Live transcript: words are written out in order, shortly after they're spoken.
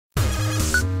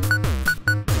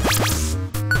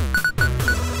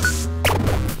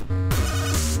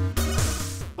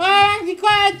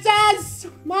Acquaintances!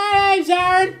 My name's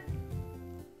Aaron.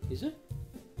 Is it?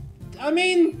 I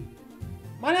mean,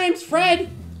 my name's Fred.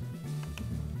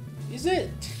 Is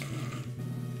it?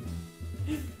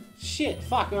 Shit,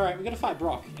 fuck, alright, we're gonna fight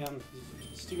Brock.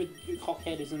 Stupid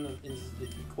cockhead is in the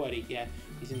QWERTY, yeah,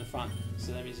 he's in the front,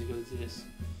 so that means we gotta do this.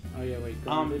 Oh yeah, wait,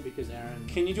 grounded because Aaron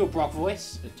can you do a Brock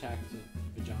voice? attacked the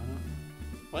vagina.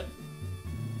 What?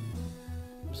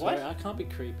 Sorry, I can't be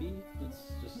creepy. It's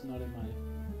just not in my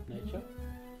nature.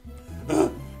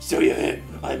 So you're here.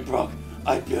 I'm Brock.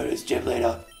 I'm Bureau's gym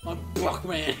leader. I'm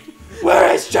Brockman.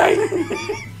 Where is she?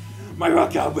 My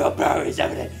rock hard willpower is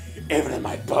evident, even in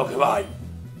my Pokemon.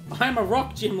 I'm a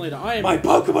rock gym leader. My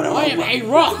Pokemon are I am a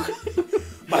rock.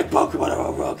 My Pokemon are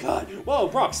all rock hard. Whoa,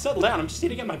 Brock, settle down. I'm just here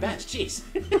to get my badge. Jeez.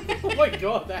 Oh my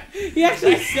god, he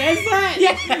actually says that?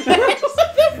 Yeah. What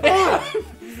the fuck?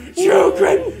 True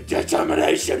grit,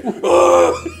 determination.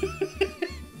 Oh.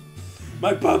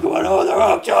 My Pokemon are the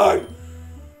rock time.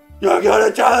 You're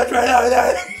gonna challenge me now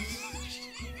then.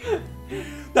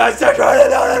 That's the kind of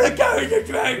that I'm going to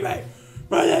train me.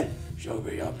 Right then, show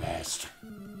me your best.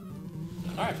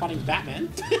 Alright, fighting Batman.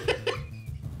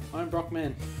 I'm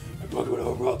Brockman. My Pokemon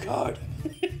are rock hard.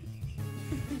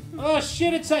 Oh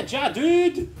shit, it's that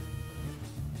dude.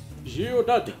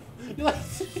 Geodad. You like,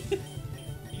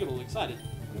 you get all excited.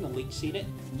 I'm gonna leech seed it.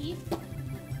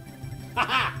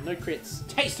 Haha! No crits.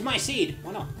 Taste my seed!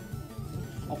 Why not?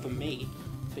 Oh, for me.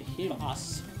 For him. For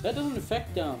us. That doesn't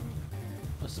affect a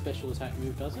special attack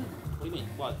move, does it? What do you mean?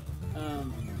 What?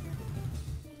 Um,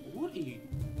 What are you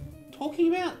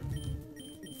talking about?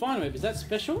 Fire move, is that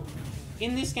special?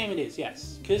 In this game it is,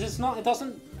 yes. Because it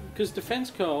doesn't... Because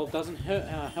defense curl doesn't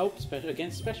help special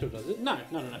against special, does it? No.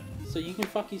 So you can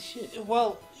fuck his shit.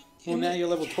 Well... Well, now you're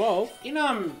level 12.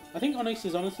 I think Onyx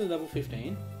is honestly level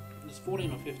 15. It's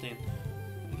 14 or 15.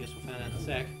 I guess we'll find out in a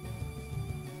sec.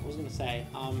 I was gonna say,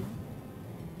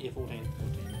 yeah, 14.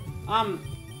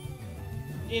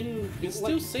 It's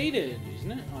still seeded,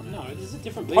 isn't it? Oh, no, this is a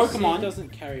different Leaf Pokemon. Seed doesn't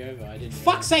carry over. I didn't.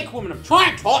 Fuck's sake, woman! I'm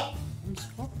trying, Tot.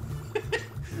 I'm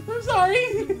sorry.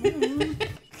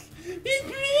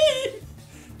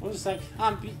 I was just like,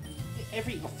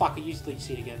 oh fuck! I used Leech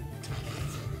Seed again.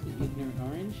 Ignorant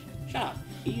orange. Shut up.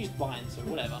 He used Vines or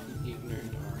whatever.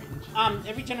 Ignorant orange.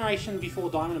 Every generation before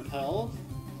Diamond and Pearl,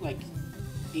 like,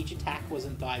 each attack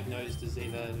wasn't diagnosed as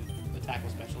either attack or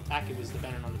special attack. It was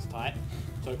dependent on its type.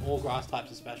 So all grass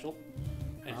types are special,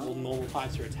 and all normal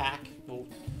types are attack.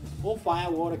 All fire,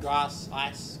 water, grass,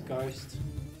 ice, ghost.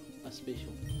 A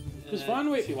special. Because Vine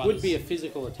a Whip few would others. be a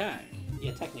physical attack.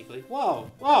 Yeah, technically. Whoa,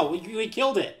 we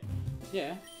killed it.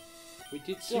 Yeah. We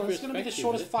did Well, super it's gonna be the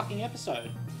shortest fucking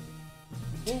episode.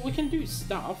 Well, we can do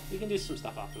stuff. We can do some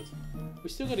stuff afterwards. We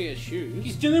still gotta get shoes.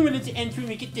 You still know when it's entering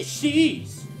we get the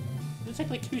shoes. It'll take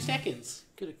like 2 seconds.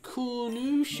 Get a cool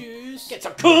new shoes. Get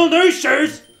some cool new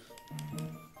shoes!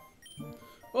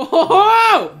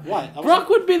 Oh! What? Brock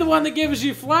would be the one that gives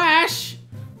you flash!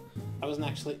 I wasn't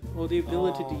actually... Or the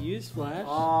ability to use flash.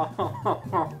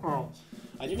 Oh.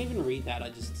 I didn't even read that, I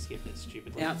just skipped it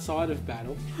stupidly. Outside of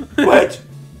battle. Wait!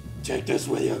 Take this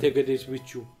with you. Take this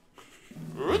with you.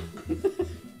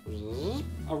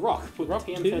 A rock. Put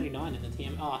TM39 in the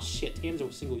TM... Oh shit, TM's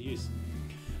are single use.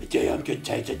 The TM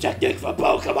contains a technique for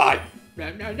Pokemon. No.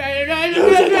 Using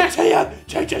the TM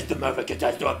changes the movement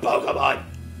contains to a Pokemon.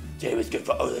 TM is good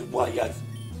for only one use.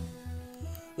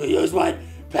 You use one,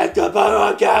 pick the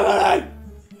Pokemon carefully.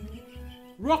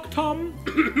 Rock Tom.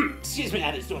 Excuse me,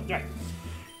 that is doing great.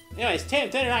 Anyways,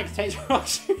 TM39 contains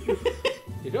rocks.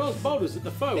 It hurls boulders at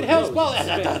the foe. It hurls boulders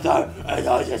And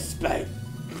I just spin.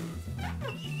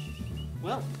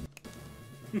 Well,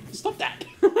 stop that.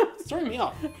 It's throwing me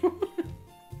off.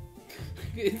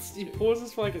 It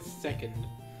pauses for like a second.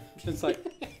 It's like...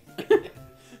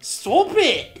 Stop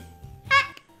it!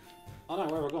 Oh no,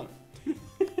 where have I gone?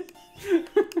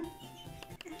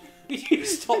 Will you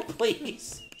stop,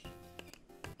 please?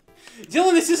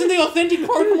 Dylan, this isn't the authentic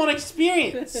Pokemon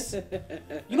experience!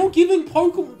 You're not giving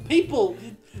Pokemon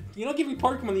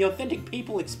the authentic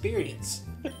people experience.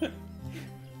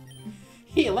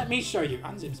 Here, let me show you.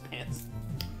 Unzip his pants.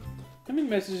 How many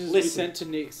messages we sent to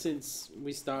Nick since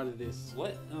we started this?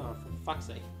 What? Oh, for fuck's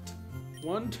sake.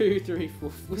 1, 2, 3,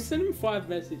 4. We sent him 5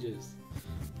 messages.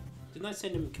 Didn't I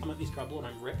send him come at me Scrubble and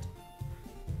I'm ripped?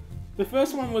 The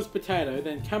first one was potato,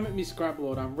 then come at me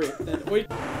Scrublord, I'm ripped, then why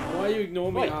you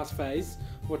ignore me ass face?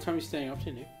 What time are you staying up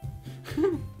to, Nick?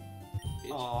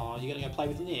 Oh, you're gonna go play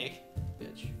with Nick?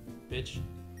 Bitch.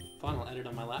 Fine, I'll edit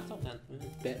on my laptop then.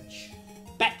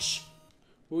 Bitch!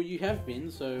 Well, you have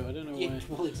been, so I don't know why.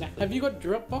 Well, exactly. Have you got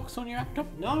Dropbox on your laptop?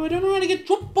 No, I don't know how to get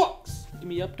Dropbox! Give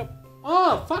me your laptop.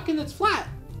 Oh, fucking, it's flat!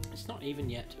 It's not even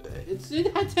yet.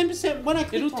 It had 10% when I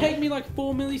clicked It'll on take it. me like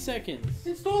 4 milliseconds.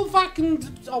 Install fucking...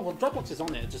 Oh, well, Dropbox is on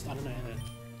there. Just, I don't know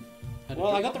how to...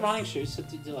 Well, I got the Dropbox? running shoes, so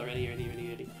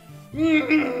ready.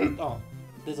 Oh,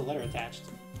 there's a letter attached.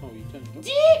 Oh, you turned it off.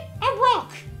 Dear a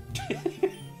rock!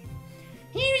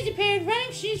 Here is a pair of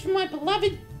running shoes from my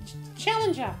beloved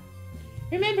Challenger.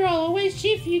 Remember, I'll always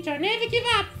cheer for you. Don't ever give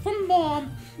up. From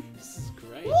Mom. This is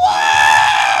great. Woo!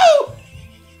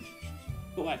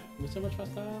 What? We're so much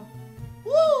faster.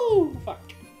 Woo! Fuck.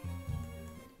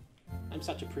 I'm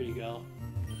such a pretty girl.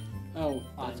 Oh,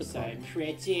 I'm that's a so problem.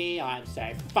 pretty. I'm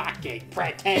so fucking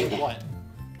pretty. What?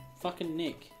 Fucking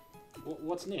Nick.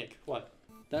 What's Nick? What?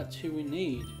 That's who we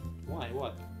need. Why?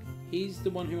 What? He's the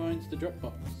one who owns the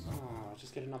Dropbox. Oh,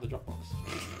 just get another Dropbox.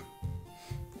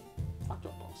 Fuck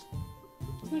Dropbox.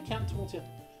 Doesn't it count towards you?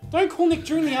 Don't call Nick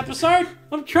during the episode!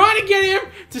 I'm trying to get him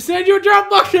to send you a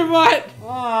Dropbox invite!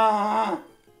 Ah.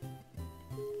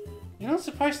 You're not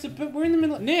supposed to, but we're in the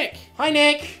middle of... Nick! Hi,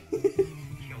 Nick!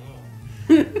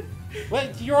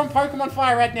 Wait, you're on Pokemon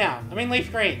Fire right now. I mean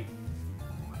LeafGreen.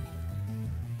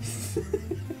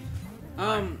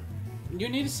 You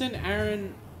need to send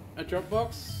Aaron a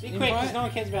Dropbox Be invite. quick, because no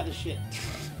one cares about this shit.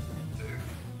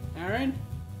 Aaron?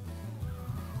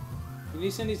 You need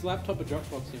to send his laptop a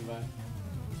Dropbox invite.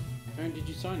 Aaron, did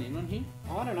you sign in on here?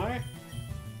 Oh, I don't know.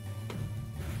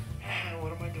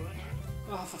 What am I doing?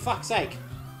 Oh, for fuck's sake.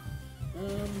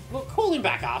 Look, call him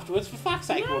back afterwards, for fuck's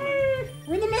sake, woman.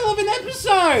 We're in the middle of an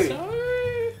episode! So...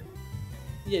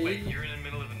 Yeah, Wait, you're in the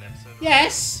middle of an episode?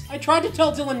 Yes! I tried to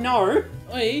tell Dylan no.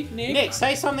 Oi, Nick. Nick,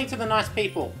 say something to the nice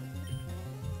people.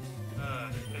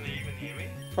 Can they even hear me?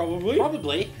 Probably.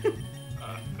 Probably.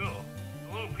 Cool.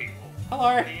 Hello, people.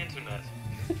 Hello. The internet.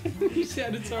 You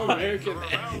sounded so American From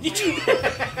there. around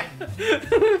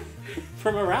the world.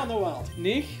 From around the world.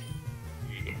 Nick,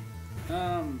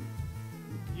 Yeah.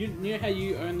 you know how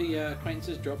you own the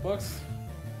Acquaintances Dropbox?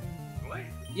 What?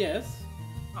 Yes.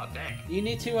 Oh, dang. You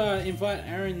need to invite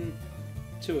Aaron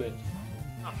to it.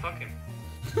 Oh, fuck him.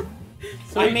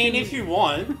 So I he mean, can- if you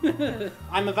want,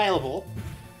 I'm available.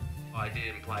 Oh, I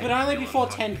didn't play. But only Dylan, before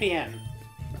fuck 10 you. p.m.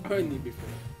 Only before.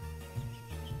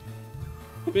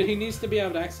 But he needs to be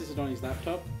able to access it on his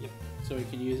laptop. Yep. So he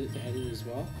can use it to edit as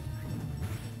well.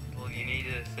 Well, you need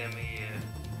to send me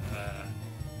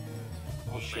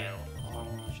Oh, shit. email.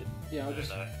 Oh, shit. Yeah, I'll I don't just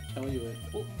know. tell you it.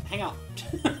 Oh, hang up.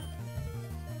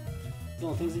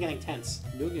 Dylan, things are getting tense.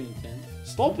 You're getting 10.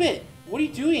 Stop it! What are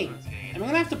you doing? Am I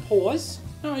gonna have to pause?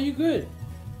 No, you're good.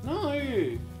 No!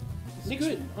 It's Nick's,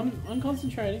 good. I'm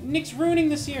concentrating. Nick's ruining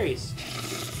the series.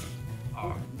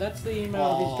 Oh, That's the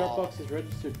email his Oh. Dropbox is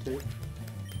registered to.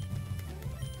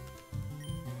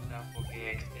 now for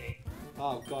KXD.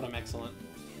 Oh god, I'm excellent.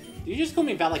 Did you just call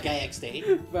me Valagay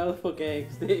XD? Valid for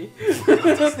KXD.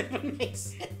 That doesn't even make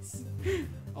sense.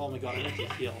 Oh my god, I make you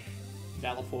feel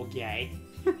Valor for gay.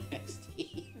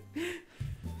 XD.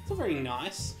 It's not very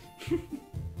nice.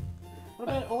 What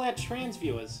about all our trans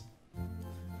viewers?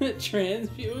 Trans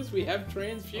viewers? We have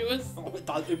trans viewers? Oh,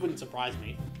 it wouldn't surprise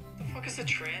me. The fuck is a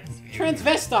trans view?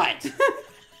 Transvestite!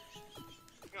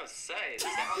 I'm gonna say, it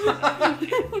sounds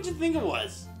like What'd you think it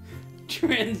was?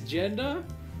 Transgender?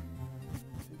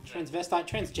 Transvestite,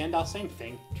 transgender, same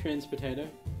thing. Trans potato.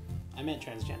 I meant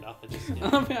transgender. I just, you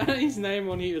know. His name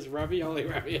on here is Ravioli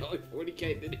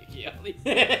 40k the Nicky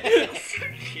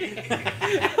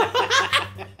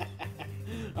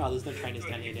Oh, there's no trainers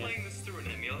down Are here, you dude. playing this through an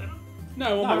emulator?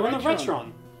 No, No, we're on the Retron.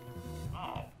 Retron.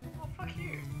 Oh. Oh, fuck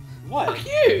you. What? Fuck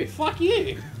you! Fuck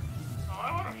you! Oh,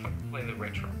 I wanna fucking play the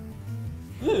retro.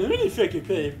 Really fucking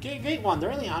pay. Get one,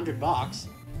 they're only $100.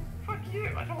 Fuck you,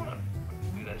 I don't wanna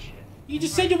fucking do that shit. You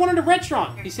just said you wanted a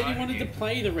Retron! He said he wanted to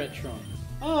play the Retron.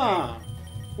 Ah.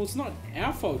 Well, it's not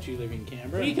our fault you live in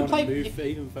Canberra. Well, you and can wanna play- move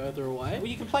even further away. Well,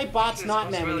 you can play Bart's There's a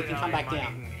Nightmare when you can come possibility back that I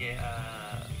down. might even get,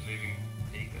 moving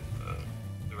bigger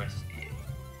for the rest of the year.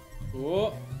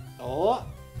 Oh, Oh.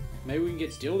 maybe we can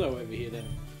get Dildo over here then.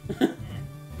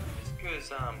 Just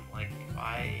because, like, if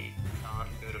I can't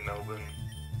go to Melbourne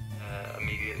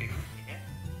immediately from here,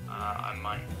 I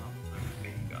might move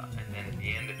bigger, and then at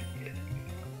the end of the year,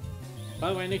 By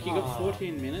the way, Nick, you got Aw.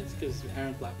 14 minutes because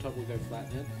Aaron's laptop will go flat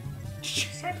then.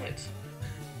 Send it.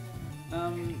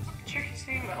 Check his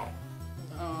email.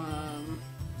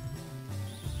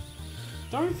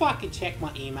 Don't fucking check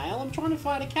my email, I'm trying to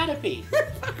find a Caterpie.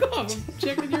 Fuck off! I'm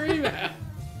checking your email.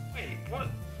 Wait, what?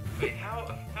 Wait, how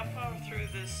far through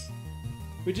this?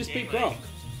 We just beat Yeah, Brock.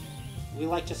 We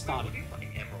like just What started. are you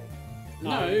playing, Emerald?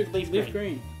 No, Leaf Green.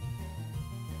 Green.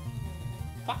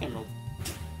 Fuck Emerald.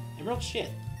 Emerald shit.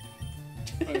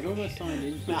 Oh, you've almost signed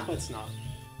in. No, it's not.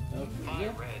 Oh, Fire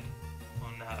yeah. Red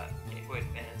on Game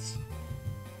Acquaintances.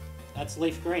 That's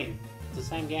LeafGreen. It's the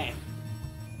same game.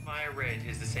 Fire Red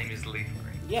is the same as LeafGreen.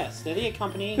 Yes, they're the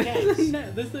accompanying games.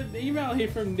 No, there's an email here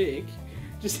from Nick.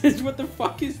 Just says, "What the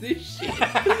fuck is this shit?"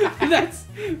 that's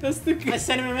the. I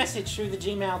sent him a message through the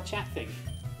Gmail chat thing,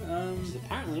 which is Um,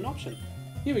 apparently an option.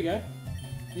 here we go.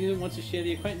 He doesn't want to share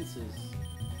the acquaintances.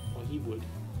 Or he would.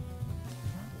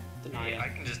 Deny Yeah, I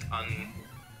it. can just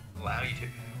allow you to.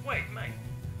 Wait, mate.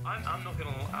 I'm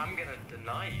gonna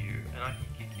deny you, and I can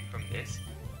kick you from this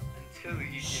until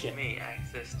you Shit. give me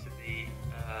access to the.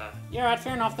 Yeah, right,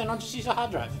 fair enough then. I'll just use a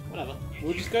hard drive. Whatever.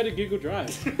 We'll just go to Google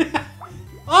Drive.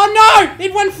 Oh no!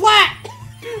 It went flat!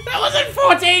 That wasn't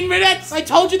 14 minutes! I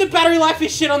told you the battery life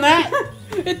is shit on that!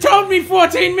 It told me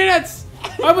 14 minutes!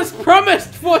 I was promised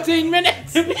 14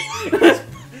 minutes!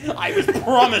 I was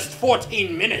promised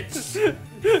 14 minutes!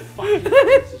 Fucking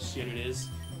piece of shit it is.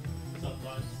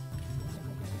 Sometimes.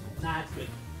 Nah, it's good.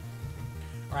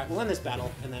 Alright, we'll end this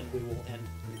battle, and then we will end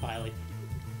entirely.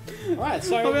 Alright,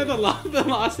 so... I remember the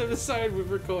last episode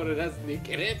we've recorded has Nick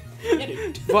in it. Yeah,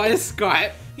 dude. Via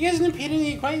Skype. He hasn't appeared in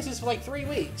the Acquaintances for like 3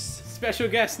 weeks. Special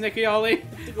guest Nicky Ollie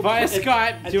via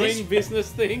Skype and doing this- business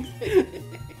things.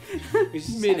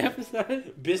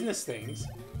 Mid-episode. Business things.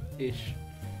 Ish.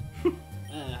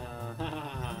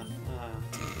 Uh,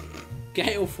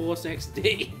 Gale Force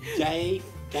XD.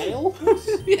 Gale?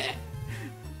 Yeah.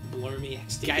 Blow me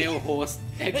XD. Gale Horse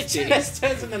It XD. just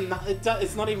turns into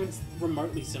it's not even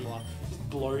remotely similar. Just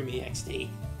blow me XD.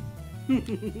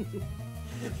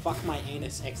 Fuck my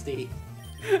anus XD.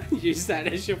 Use that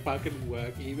as your fucking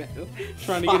work email.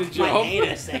 Trying to Fuck get a job. my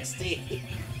anus XD.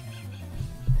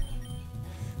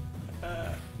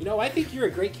 You know, I think you're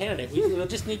a great candidate. We'll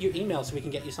just need your email so we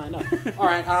can get you signed up.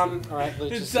 Alright, alright,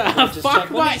 let's It's just, let's just fuck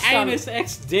check. my anus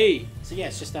XD. So yeah,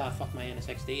 it's just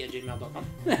fuckmyanusxd@gmail.com.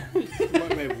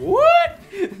 Wait, what?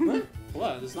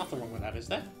 Well, there's nothing wrong with that, is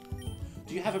there?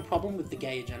 Do you have a problem with the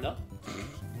gay agenda?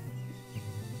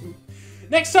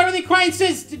 Next time on the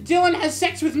Acquaintances, Dylan has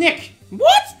sex with Nick.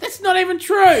 What? That's not even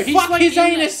true. He's Fuck like his in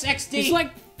anus, XD. He's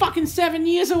like fucking 7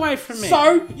 years away from me.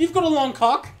 So, you've got a long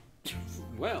cock.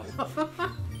 Well,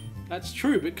 that's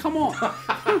true, but come on.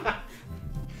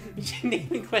 You didn't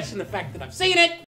even question the fact that I've seen it.